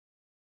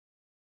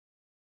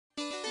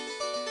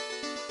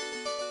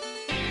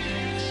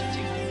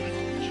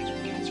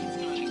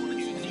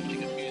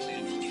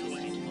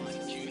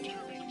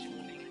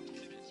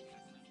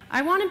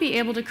I want to be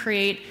able to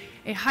create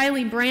a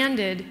highly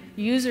branded,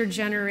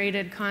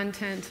 user-generated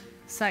content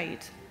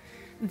site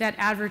that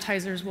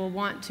advertisers will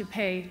want to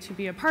pay to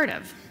be a part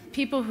of.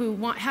 People who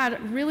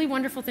had really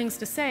wonderful things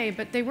to say,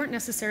 but they weren't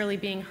necessarily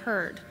being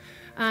heard.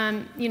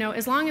 You know,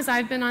 as long as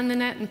I've been on the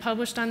net and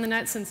published on the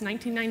net since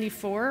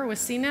 1994 with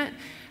CNET,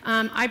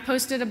 I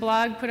posted a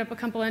blog, put up a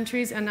couple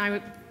entries, and I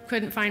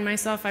couldn't find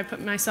myself. I put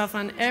myself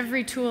on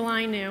every tool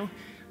I knew,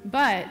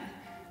 but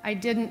I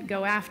didn't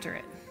go after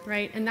it,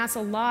 right? And that's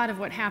a lot of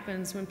what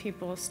happens when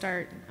people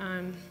start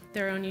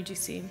their own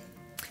UGC.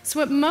 So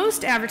what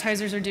most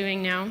advertisers are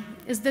doing now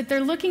is that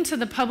they're looking to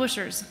the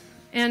publishers,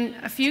 and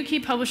a few key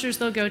publishers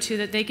they'll go to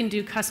that they can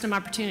do custom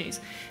opportunities.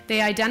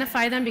 They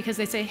identify them because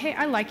they say, hey,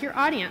 I like your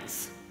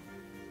audience.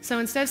 So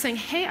instead of saying,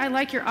 hey, I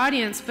like your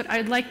audience, but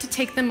I'd like to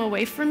take them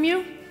away from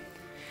you,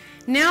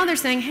 now they're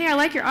saying, hey, I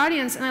like your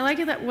audience, and I like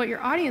what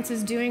your audience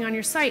is doing on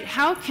your site.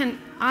 How can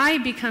I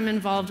become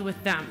involved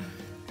with them?